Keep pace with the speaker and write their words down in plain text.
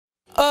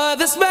Oh,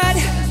 the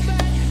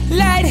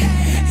spotlight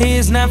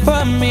is not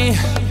for me.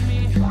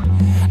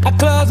 I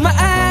close my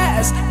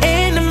eyes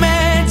and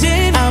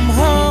imagine I'm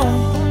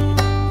home.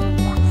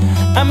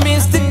 I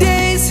miss the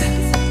days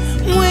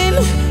when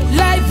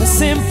life was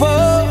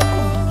simple.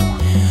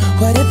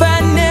 What if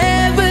I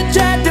never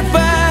tried to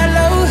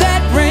follow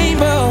that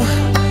rainbow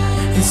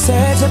in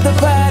search of the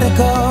pot of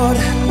gold?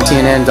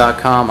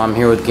 Dubcnn.com. I'm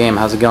here with Game.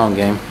 How's it going,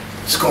 Game?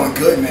 It's going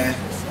good, man.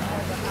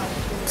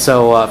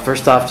 So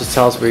first off, just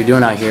tell us what you're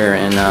doing out here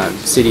in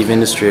City of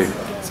Industry.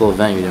 It's a little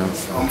event you're doing.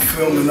 I'm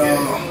filming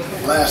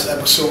last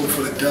episode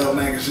for the Dub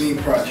magazine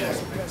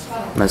project.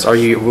 Nice.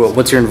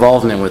 What's your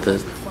involvement with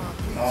it?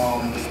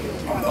 I'm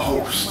the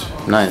host.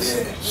 Nice.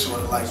 Yeah,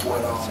 sort of like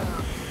what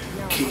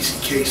Casey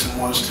Kasem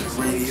was to the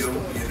radio,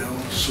 you know.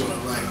 Sort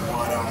of like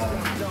what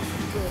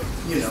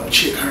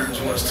Chick Hearns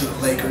was to the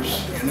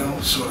Lakers, you know.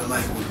 Sort of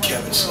like what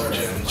Kevin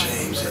Sargent and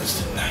James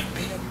is to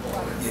Nightbeat.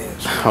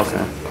 Yeah.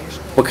 Okay.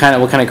 What kind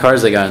of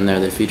cars they got in there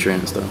they feature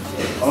in and stuff?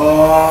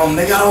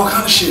 They got all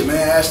kind of shit,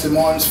 man. Aston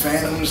Martin's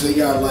Phantoms. They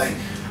got like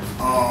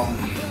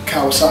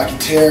Kawasaki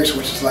Terex,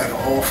 which is like an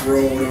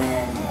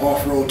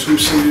off-road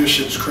two-seater.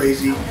 Shit's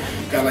crazy.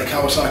 Got like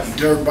Kawasaki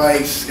dirt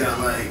bikes.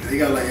 They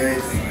got like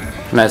everything, man.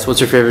 Nice. What's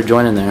your favorite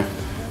joint in there?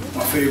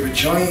 My favorite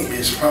joint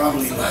is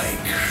probably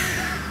like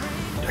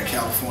that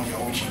California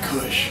OG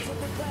Kush.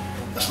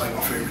 That's like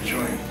my favorite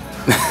joint.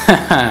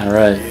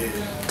 Right. Yeah.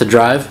 To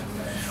drive?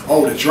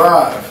 Oh, the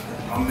drive.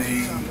 I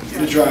mean,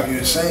 it'll drive you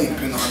insane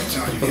depending on how many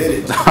times you hit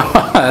it.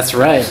 That's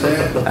right.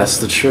 That's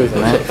the truth,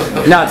 man.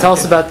 Now, tell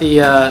us about the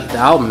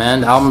album,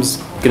 man. The album's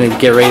gonna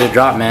get ready to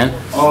drop, man.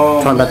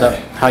 Tell me about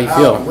how you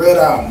feel.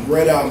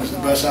 R.E.D. album is the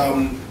best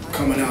album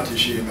coming out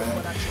this year,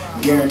 man.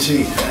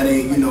 Guaranteed. That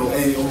ain't,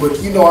 but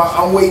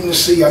I'm waiting to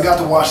see. I got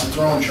to watch the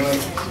Throne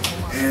joint,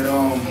 and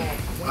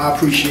I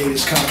appreciate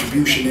his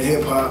contribution to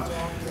hip hop.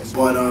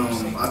 But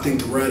I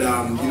think the R.E.D.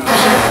 album,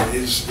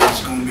 is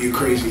going to be a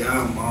crazy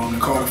album. The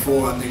Carter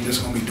 4, I think that's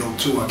going to be dope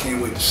too. I can't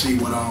wait to see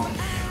what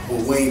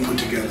Wayne put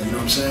together. You know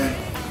what I'm saying?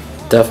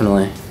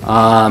 Definitely.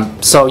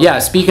 So yeah,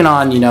 speaking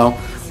on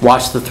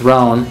Watch the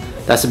Throne,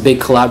 that's a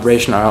big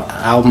collaboration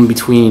album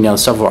between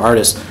several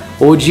artists.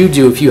 What would you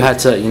do if you had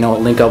to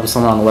link up with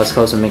someone on the West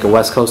Coast and make a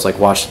West Coast like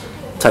Watch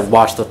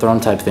the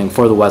Throne type thing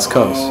for the West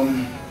Coast?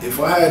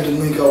 If I had to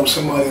link up with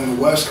somebody on the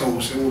West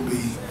Coast, it would be.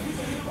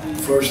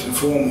 First and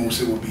foremost,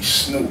 it would be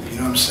Snoop, you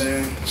know what I'm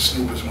saying?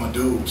 Snoop is my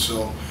dude,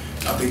 so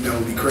I think that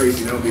would be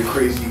crazy. That would be a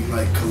crazy,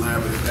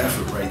 collaborative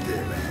effort right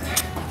there, man.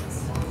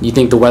 You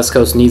think the West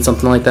Coast needs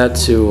something like that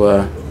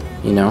to,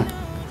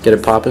 get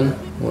it popping?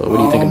 What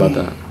do you think about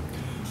that?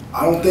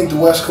 I don't think the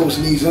West Coast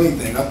needs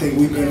anything. I think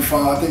we've been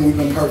fine. I think we've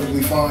been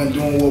perfectly fine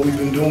doing what we've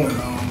been doing,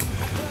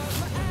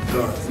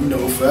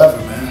 forever,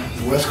 man.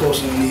 The West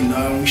Coast don't need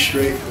nothing. We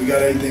straight. We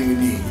got everything we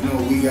need.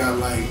 We got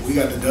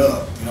the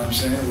dub. You know what I'm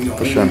saying? We don't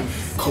need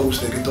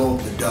coast that can throw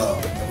up the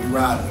dub, and we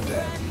ride with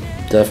that.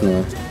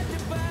 Definitely.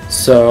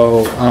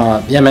 So,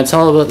 yeah, man,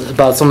 tell us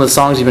about some of the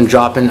songs you've been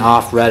dropping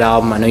off R.E.D.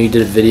 album. I know you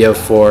did a video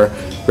for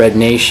Red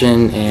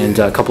Nation and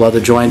a couple other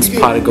joints,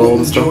 Pot of Gold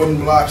and stuff. Jordan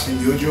blocks and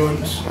your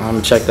Jordans. I'm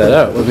gonna check that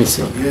out. Let me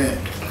see. Yeah, you know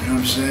what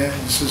I'm saying?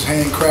 This is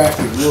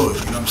handcrafted wood,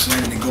 you know what I'm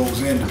saying? And it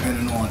goes in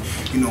depending on,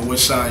 what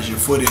size your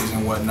foot is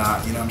and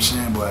whatnot, you know what I'm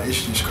saying? But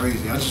it's just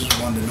crazy. I just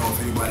wanted to know if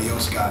anybody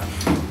else got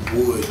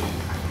wood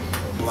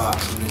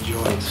blocks and the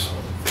Jordans.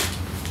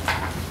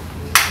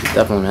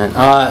 Definitely, man.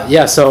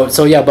 Yeah.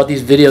 So yeah, about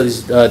these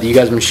videos that you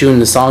guys have been shooting,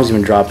 the songs you've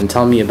been dropping.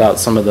 Tell me about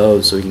some of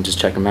those so we can just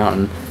check them out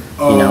and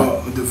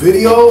The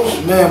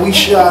videos, man. We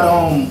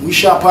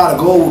shot Pot of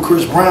Gold with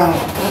Chris Brown.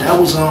 That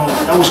was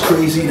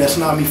crazy. That's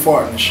not me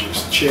farting.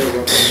 It's the cherry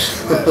up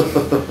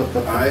on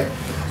all right.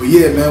 But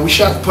yeah, man, we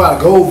shot the Pot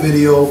of Gold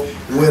video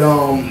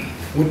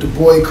with the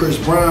boy Chris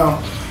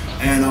Brown,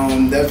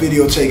 and that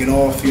video taking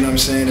off. You know what I'm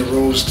saying? It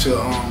rose to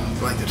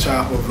the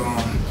top of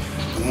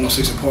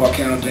 106 and Park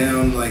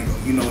Countdown,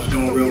 it's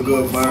doing real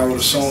good, viral.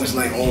 The song is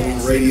all over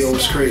the radio.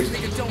 It's crazy.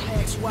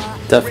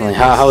 Definitely.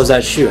 How was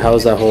that shoot? How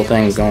was that whole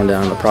thing going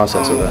down, the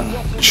process of that?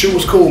 The shoot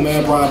was cool,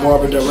 man. Brian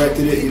Barber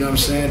directed it, you know what I'm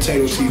saying?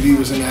 Tato TV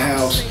was in the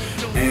house,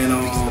 and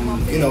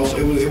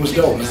it was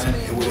dope, man.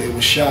 It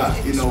was shot,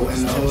 in the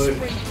hood,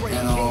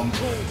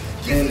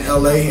 and in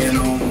LA, and I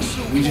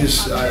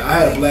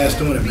had a blast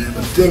doing it, man.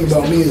 But the thing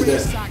about me is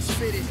that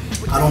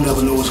I don't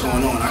ever know what's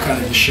going on. I kind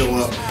of just show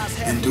up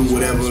and do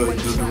whatever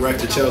the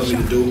director tells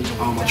me to do.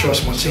 I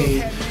trust my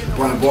team.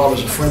 Brian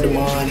Barber's a friend of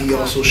mine. He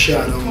also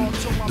shot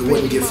the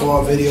Wouldn't Get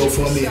Far video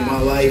for me in my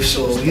life.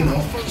 So,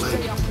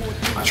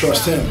 I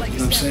trust him, you know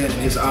what I'm saying?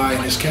 And his eye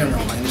and his camera,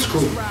 and his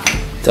crew.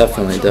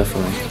 Definitely.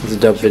 It's a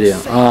dope video.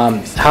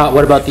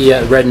 What about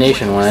the Red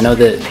Nation one? I know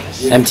that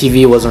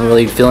MTV wasn't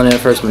really feeling it at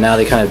first, but now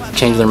they kind of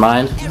changed their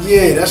mind.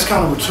 Yeah, that's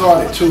kind of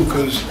retarded too,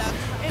 because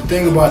the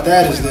thing about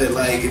that is that,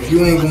 if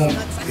you're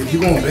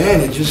gonna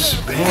ban it,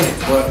 just ban it.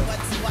 But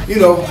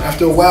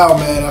after a while,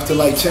 man, after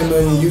 10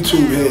 million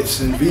YouTube hits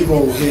and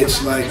Vivo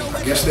hits, I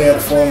guess they had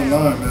to fall in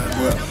line, man.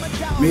 But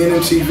me and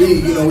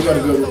MTV, we got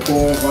a good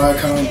rapport,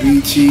 Viacom,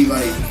 BT,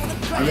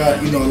 I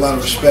got, a lot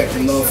of respect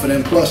and love for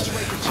them. Plus,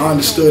 I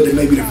understood that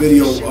maybe the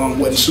video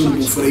wasn't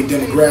suitable for their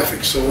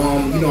demographic. So,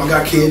 you know, I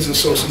got kids, and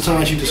so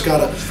sometimes you just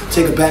gotta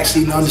take a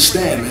backseat and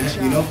understand,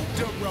 man, you know?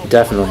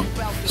 Definitely.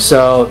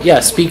 So, yeah,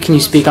 can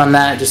you speak on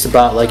that, just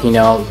about, like, you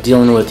know,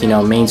 dealing with, you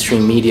know,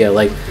 mainstream media?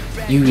 Like,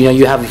 you know,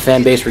 you have a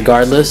fan base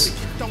regardless,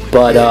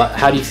 but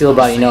how do you feel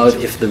about, you know,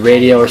 if the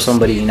radio or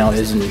somebody, you know,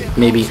 isn't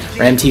maybe,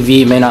 or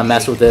MTV may not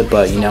mess with it,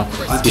 but, you know,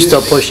 you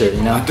still push it,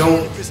 you know? I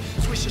don't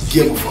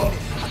give a fuck.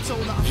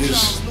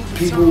 Just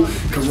people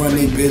can run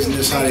their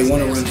business how they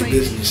want to run their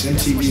business.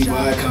 MTV,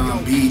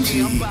 Viacom, BET,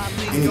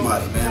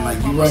 anybody, man.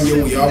 Like,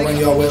 y'all run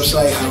your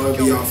website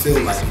however y'all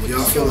feel like. If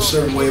y'all feel a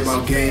certain way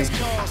about game,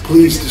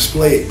 please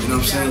display it. You know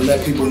what I'm saying?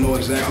 Let people know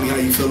exactly how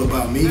you feel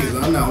about me, because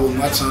I'm not holding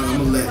my tongue. I'm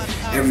gonna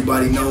let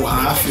everybody know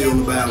how I feel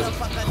about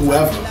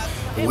whoever.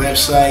 The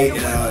website,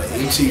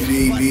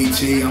 MTV,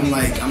 BET,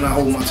 I'm not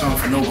holding my tongue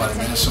for nobody,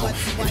 man. So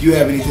if you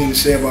have anything to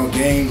say about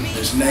game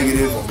that's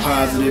negative or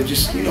positive,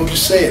 just, you know,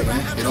 just say it,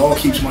 man. It all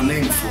keeps my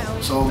name afloat.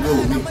 It's all good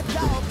with me.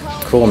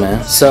 Cool,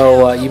 man.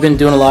 So you've been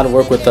doing a lot of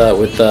work with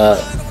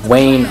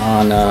Wayne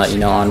on you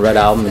know, on R.E.D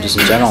album and just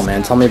in general,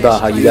 man. Tell me about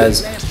how you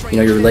guys, you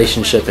know, your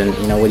relationship and,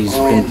 you know, what he's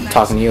been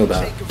talking to you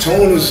about.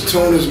 Tone is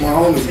my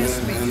homie, man,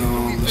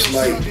 and it's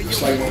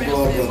like my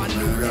blood brother,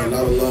 man. I got a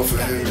lot of love for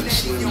him and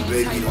Slim and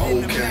Baby, the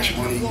whole Cash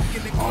Money,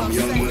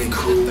 Young Money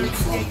crew,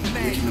 from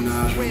Nicki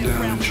Minaj right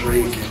down to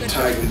Drake and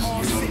Tigers, you know,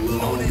 the little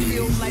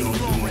homie, you know,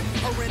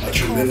 doing a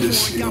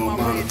tremendous, you know,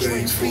 amount of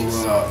things for, you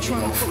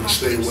know, for the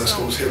state of West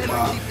Coast hip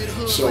hop.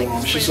 So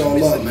it's just all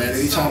love, man.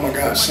 Anytime I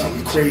got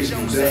something crazy,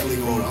 I'm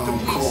definitely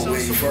gonna call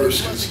Wayne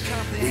first, because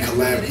we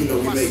collab, you know,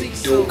 we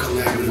make dope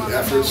collaborative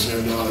efforts,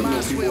 and you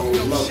know, people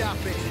always love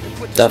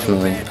it.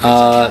 Definitely.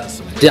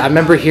 I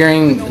remember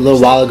hearing a little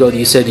while ago that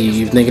you said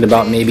you're thinking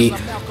about maybe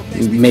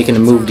making a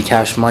move to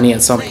Cash Money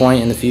at some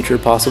point in the future,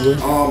 possibly.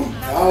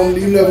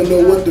 You never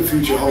know what the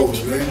future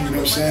holds, man. You know what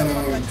I'm saying?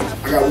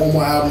 I got one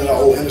more album that I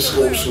owe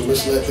Interscope, so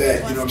let's let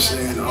that, you know what I'm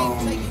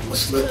saying?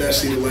 Let's let that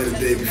see the light of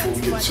day before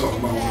we get to talking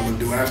about what I'm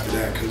gonna do after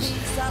that, because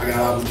I got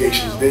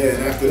obligations there,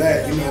 and after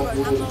that, you know,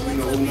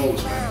 who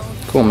knows, man.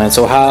 Cool, man.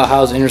 So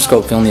how's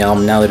Interscope feeling the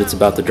album now that it's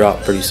about to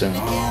drop pretty soon?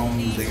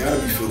 They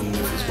gotta be feeling it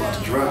if it's about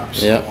to drop.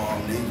 So, yeah.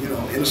 You know,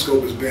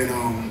 Interscope has been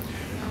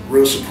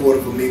real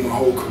supportive of me my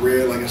whole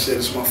career. Like I said,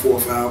 it's my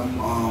 4th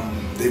album.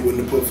 They wouldn't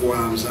have put 4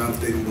 albums out if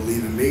they didn't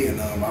believe in me, and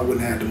I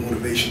wouldn't have had the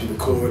motivation to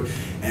record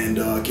and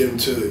get them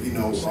to, you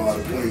know,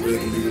 the point where they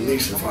can be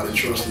released if I didn't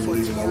trust and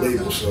believe in my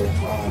label. So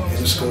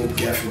Interscope,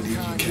 Geffen,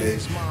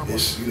 DGK,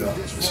 it's, you know,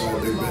 it's all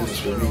big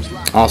business with me.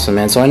 Awesome,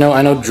 man. So I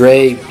know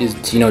Dre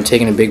is, you know,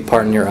 taking a big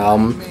part in your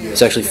album.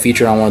 He's actually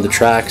featured on one of the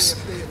tracks.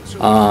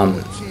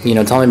 You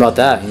know, tell me about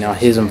that, you know,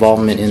 his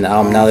involvement in the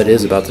album now that it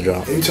is about to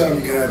drop. Anytime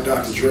you can have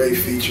Dr. Dre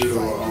featured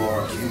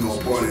or you know,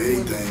 part of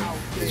anything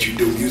that you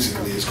do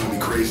musically, it's going to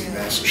be crazy,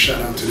 man. So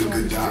shout out to the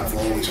good doc for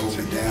always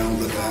holding it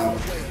down, look out,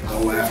 the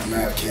whole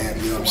Aftermath camp,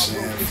 you know what I'm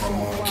saying,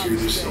 from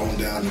Curious on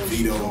down to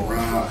Vito and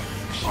Rob.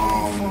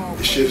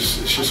 It's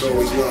just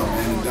always love,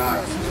 man. The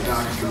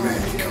doc is the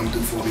man. He comes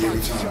through for me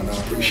every time, and I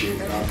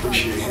appreciate it. I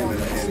appreciate him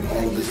and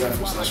all of his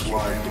efforts. That's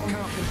why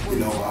you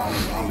know,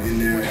 I'm in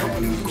there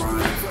helping him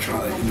grind,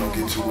 trying to, you know,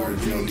 get to where,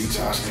 you know,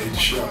 Detox can hit the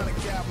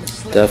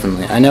show.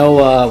 Definitely. I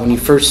know when you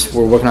first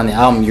were working on the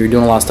album, you were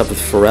doing a lot of stuff with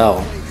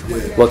Pharrell.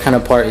 Yeah. What kind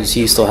of part is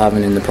he still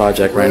having in the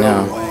project right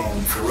now?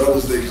 Pharrell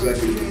is the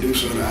executive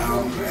producer of the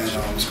album,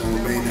 and it's going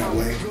to remain that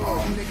way.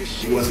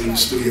 He wasn't in the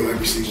studio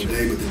every single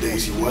day, but the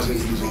days he wasn't,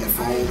 he was on the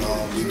phone.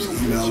 He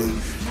was emailing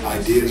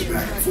ideas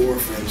back and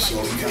forth, and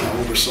so he kind of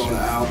oversaw the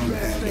album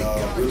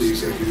and really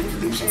executive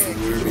producer from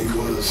wherever he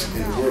was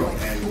in the world,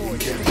 and he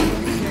kept it a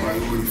main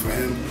priority for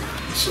him.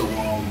 So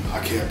I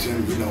kept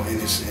him, you know, in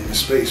the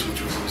space,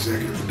 which was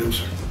executive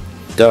producer.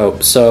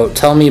 Dope. So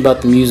tell me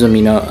about the museum,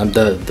 you know,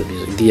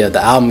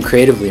 the album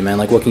creatively, man.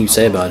 Like, what can you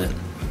say about it?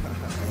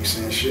 I ain't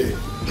saying shit.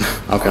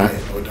 Okay.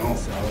 Or don't.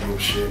 I don't know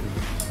shit.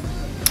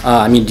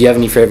 I mean, do you have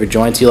any favorite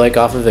joints you like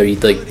off of it? Or you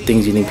like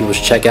things you think people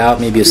should check out?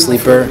 Maybe a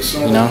sleeper,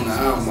 you know? The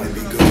album might be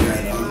good,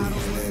 bad, and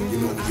ugly, and then, you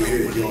know, when you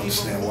hear it, you'll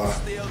understand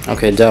why.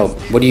 Okay, dope.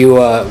 What are you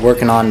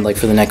working on, like,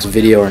 for the next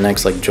video or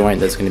next, like,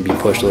 joint that's going to be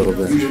pushed a little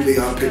bit? Usually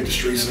I'll pick the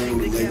street single,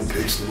 the label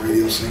picks the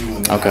radio single,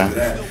 and then after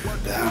that,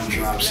 the album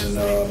drops, and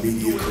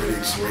media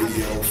critics,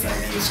 radio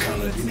fans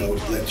kind of, you know,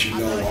 let you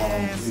know,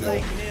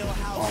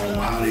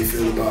 how they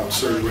feel about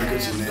certain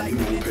records, and then, you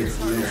know, we'll pick it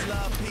from there.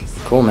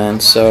 Cool, man.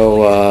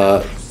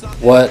 So,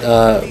 what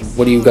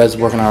are you guys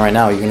working on right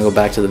now? Are you gonna go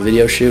back to the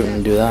video shoot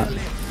and do that?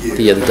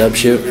 Yeah, the dub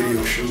shoot.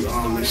 Video shoot.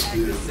 It's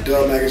the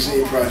Dub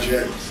magazine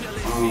project.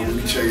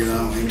 We check it out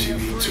on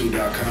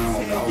MTV2.com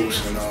on the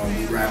host, and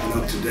we're wrapping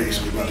up today,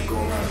 so we're about to go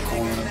around the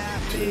corner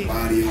to the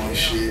body on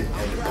shit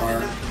at the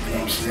park. You know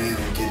what I'm saying,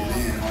 and get it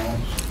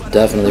in,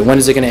 Definitely. When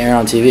is it gonna air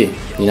on TV?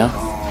 You know?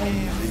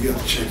 You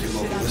have to check your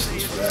local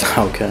listings for that.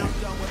 Okay.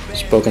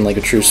 Spoken like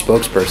a true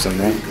spokesperson,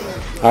 man.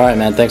 All right,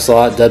 man. Thanks a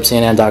lot.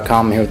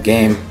 Dubcnn.com. I'm here with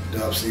Game.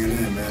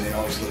 Dubcnn, man.